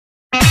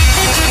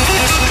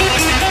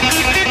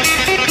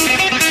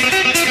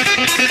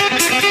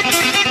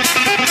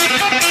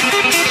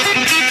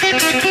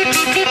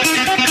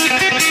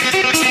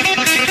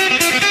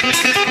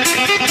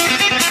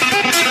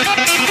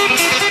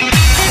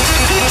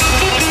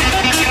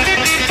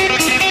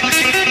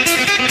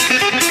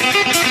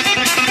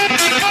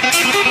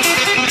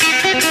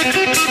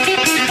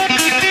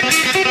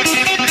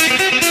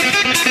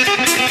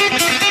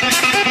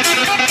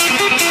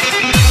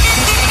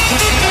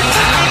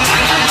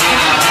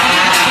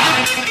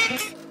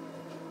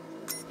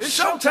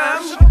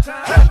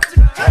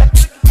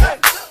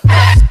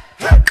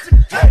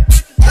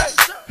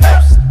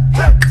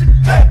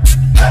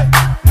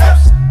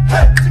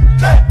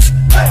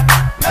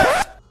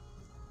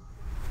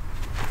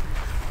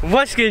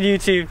What's good,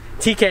 YouTube?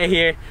 TK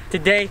here.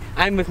 Today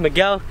I'm with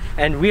Miguel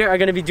and we are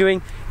going to be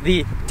doing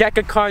the deck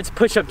of cards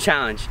push-up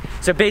challenge.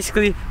 So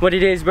basically what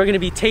it is, we're going to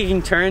be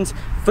taking turns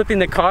flipping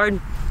the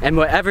card, and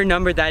whatever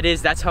number that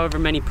is, that's however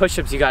many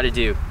push-ups you got to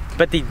do.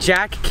 But the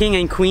Jack, King,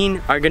 and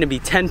Queen are going to be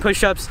 10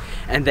 push-ups,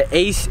 and the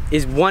Ace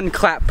is 1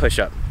 clap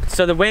push-up.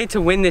 So the way to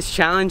win this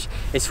challenge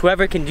is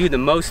whoever can do the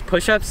most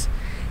push-ups,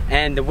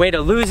 and the way to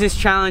lose this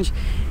challenge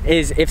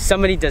is if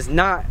somebody does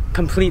not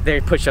complete their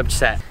push-up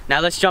set. Now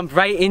let's jump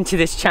right into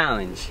this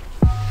challenge.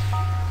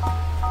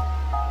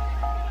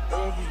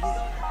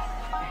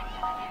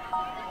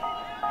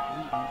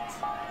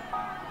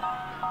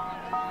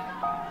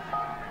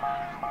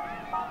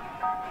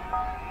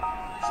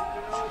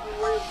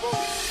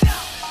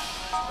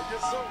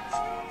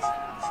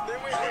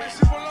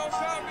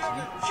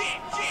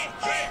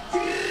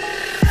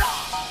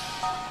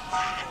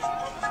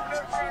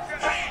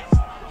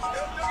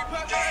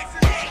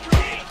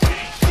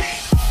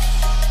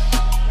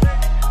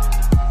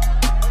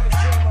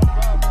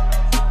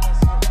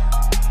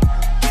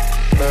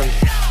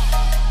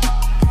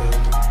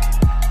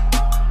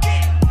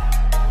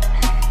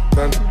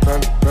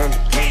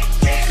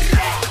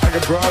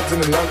 Broads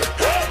in the London,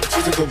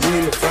 choosing to be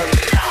in the family.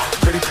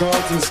 Credit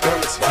cards in the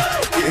scammers,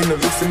 getting the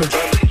looks in the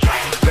van.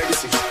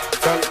 Legacies,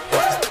 family,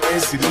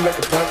 ANC, look like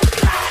a panda.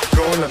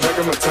 Going like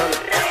Mega Montana,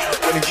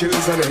 20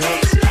 killers on their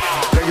hands.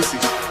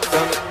 Legacies,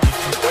 family,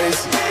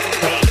 ANC,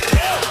 family.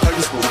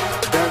 Huggy school,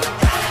 damn,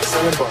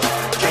 selling bar,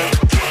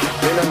 candy.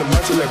 Laying on the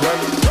macho like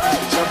Randy,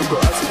 chopper go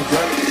out to the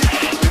granny.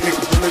 Big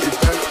nigga pull up your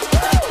pants,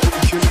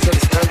 50 killers on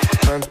the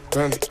stand.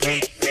 Panda.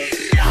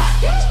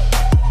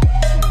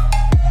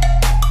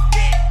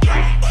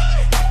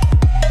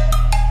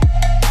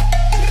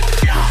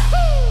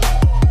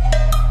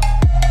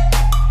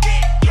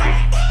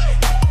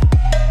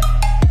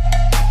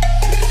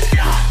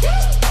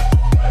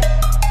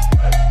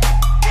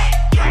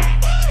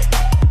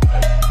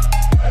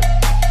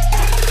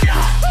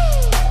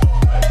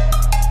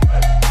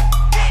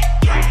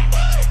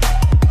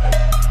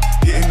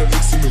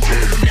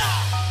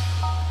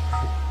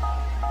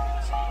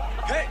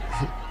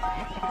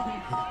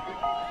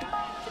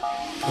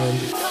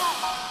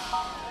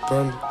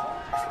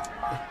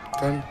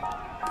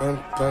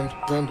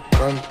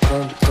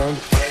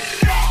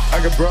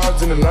 I got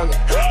broads in Atlanta,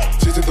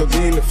 choosing to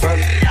be in the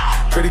family.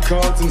 Credit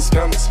cards in the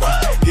scammers,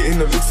 getting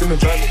the licks in the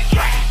van.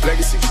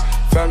 Legacies,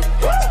 family,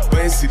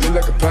 ANC, look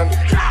like a panda.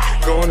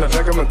 Going like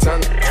Mega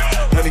Montana,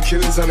 20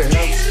 killers on their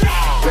hands.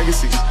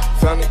 Legacies,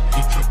 family,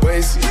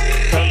 ANC,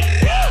 family.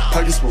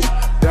 Huggy school,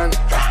 Danny,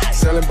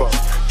 selling bar,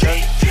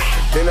 candy.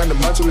 Then on the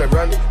macho like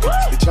Randy,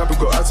 the chopper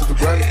go out to the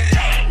granny.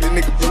 Big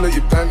nigga pull up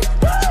your panic,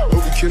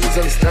 hope you killers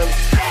understand it.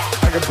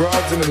 I got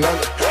broads in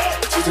Atlanta,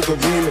 choosing to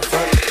be in the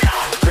family.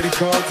 Credit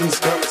cards and the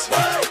scammers,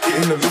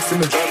 getting the looks in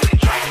the van.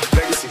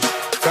 Legacies,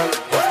 family,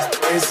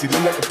 ANC,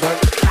 look like a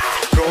panda.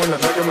 Going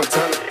like Mega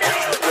Montana,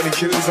 20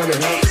 killers on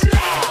their hands.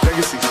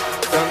 Legacies,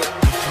 family,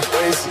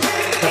 ANC,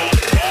 family.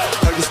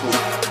 Huggy school,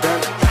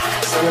 Danny,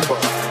 selling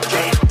bar,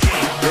 candy.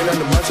 Then on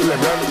the macho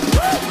like Randy,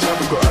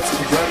 chopper go out to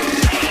the granny.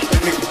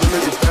 Big nigga pull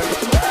up your panic,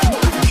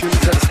 hope you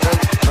killers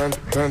understand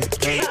it. Panda.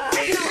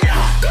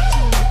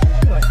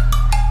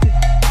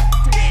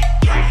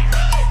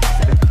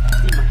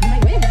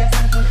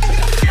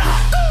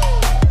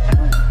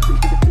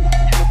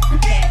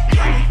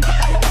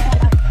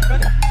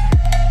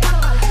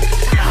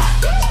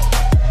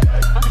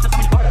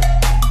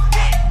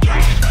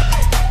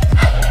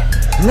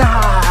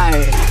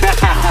 Nice!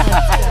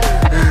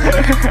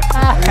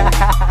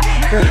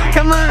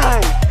 Come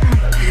on!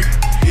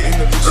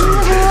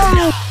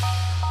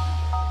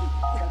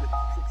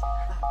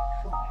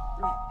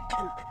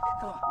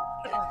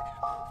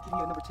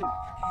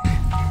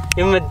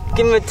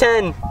 Give him a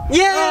 10.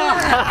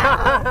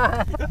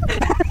 Yeah!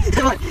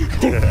 Come on.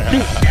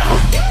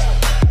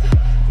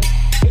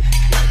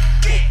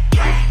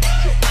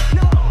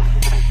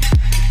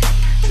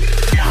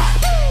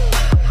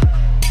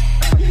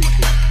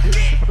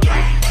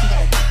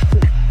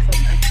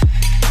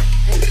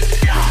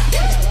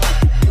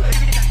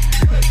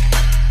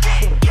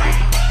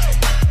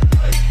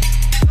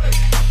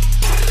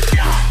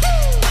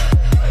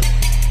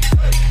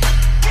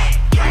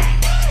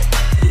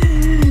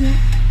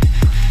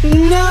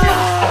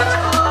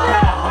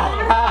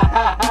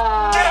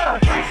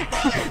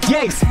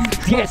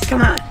 Yes,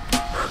 come on.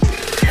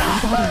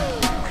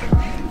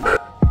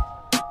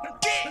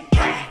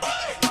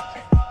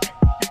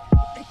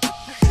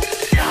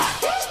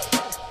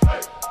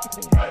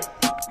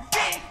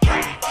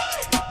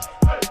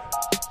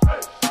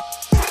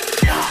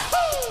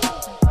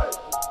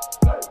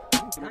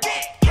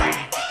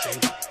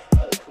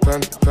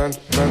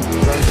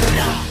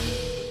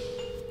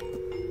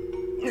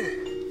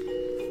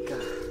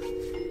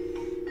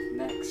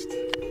 Next.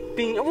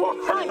 Being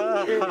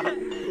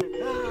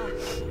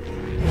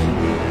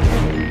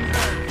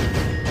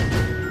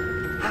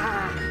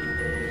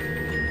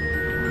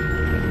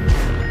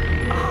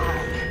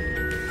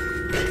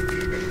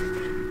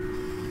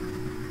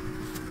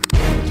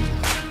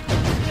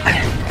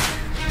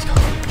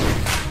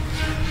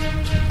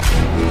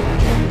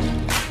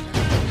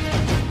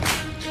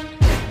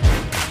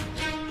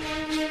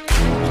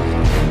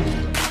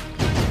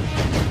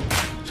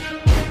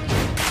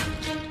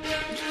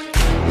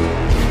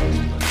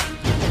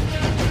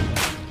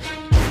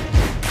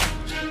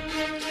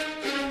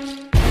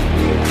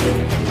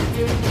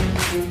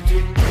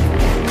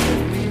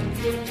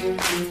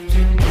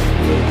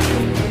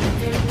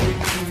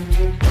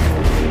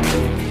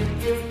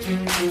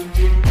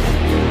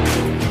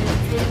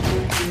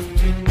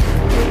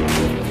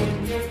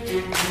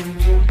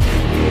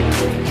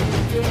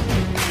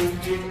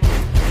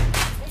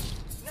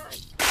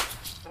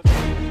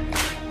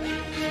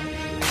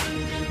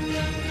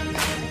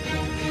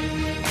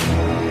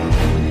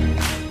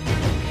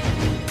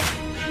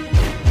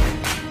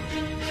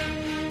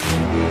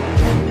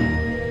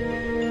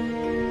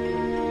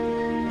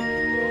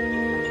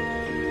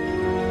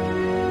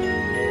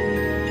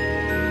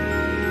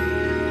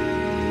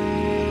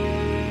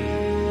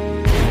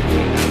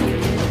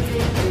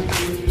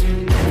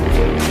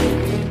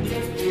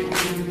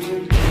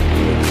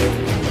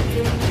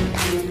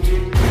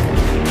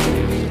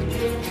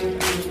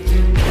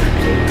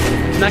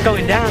not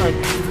going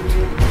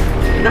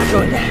down. Not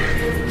going down.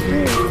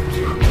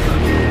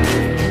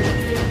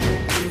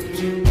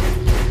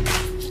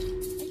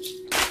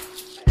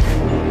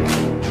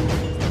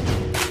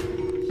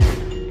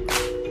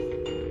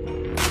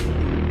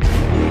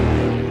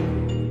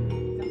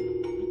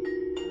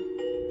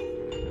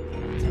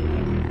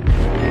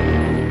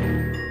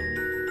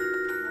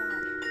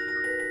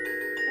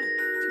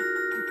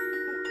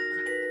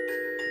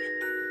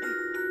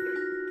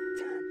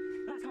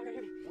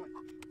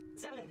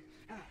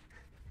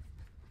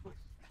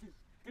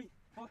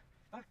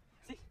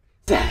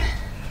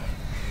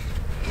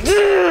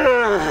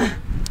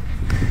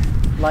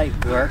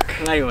 Light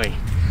work. Lightweight.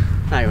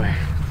 Lightweight.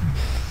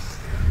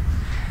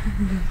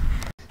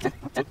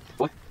 10,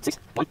 4, 6,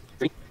 1,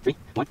 3, 3,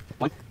 1,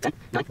 1, 10,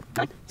 9,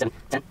 9, 7,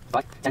 10,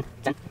 5, 10,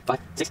 10, 5,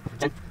 6,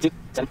 10, 2,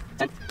 7,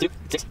 10, 2,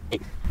 6,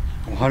 8.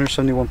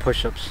 171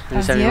 push-ups.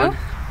 171?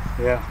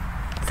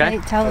 Yeah. Okay.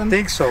 Say, tell I them.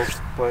 think so,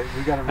 but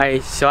we gotta.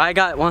 Alright, so I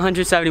got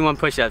 171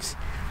 push-ups.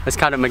 Let's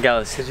count up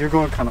Miguel's. Because you're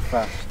going kind of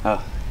fast.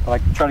 Oh.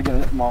 Like, try to get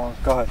it more.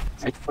 Go ahead.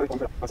 8,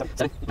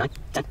 7, 9,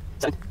 10,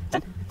 7,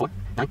 10, 4,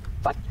 9,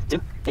 5,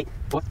 2, 8,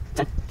 4,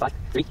 10, 5,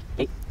 3,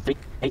 8, 3,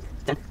 8,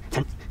 10,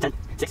 10, 10,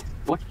 6,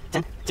 4,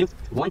 10, 2,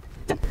 1,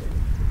 10.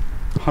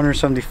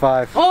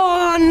 175.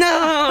 Oh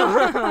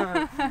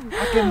no!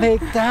 I can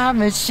make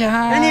diamonds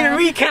shine. I need a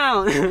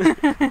recount!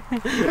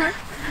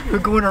 We're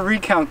going to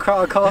recount.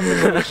 Call up the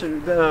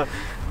commission, the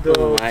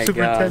Oh my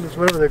superintendents,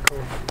 whatever they're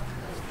called.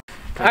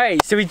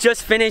 Alright, so we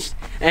just finished,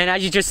 and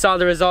as you just saw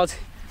the results,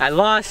 I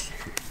lost.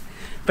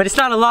 But it's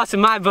not a loss in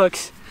my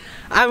books.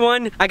 I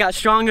won, I got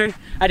stronger,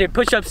 I did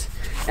push-ups,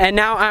 and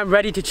now I'm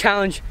ready to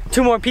challenge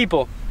 2 more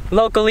people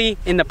locally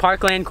in the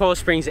Parkland Coral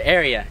Springs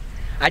area.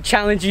 I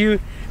challenge you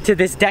to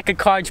this deck of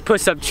cards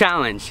push-up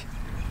challenge.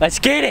 Let's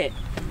get it!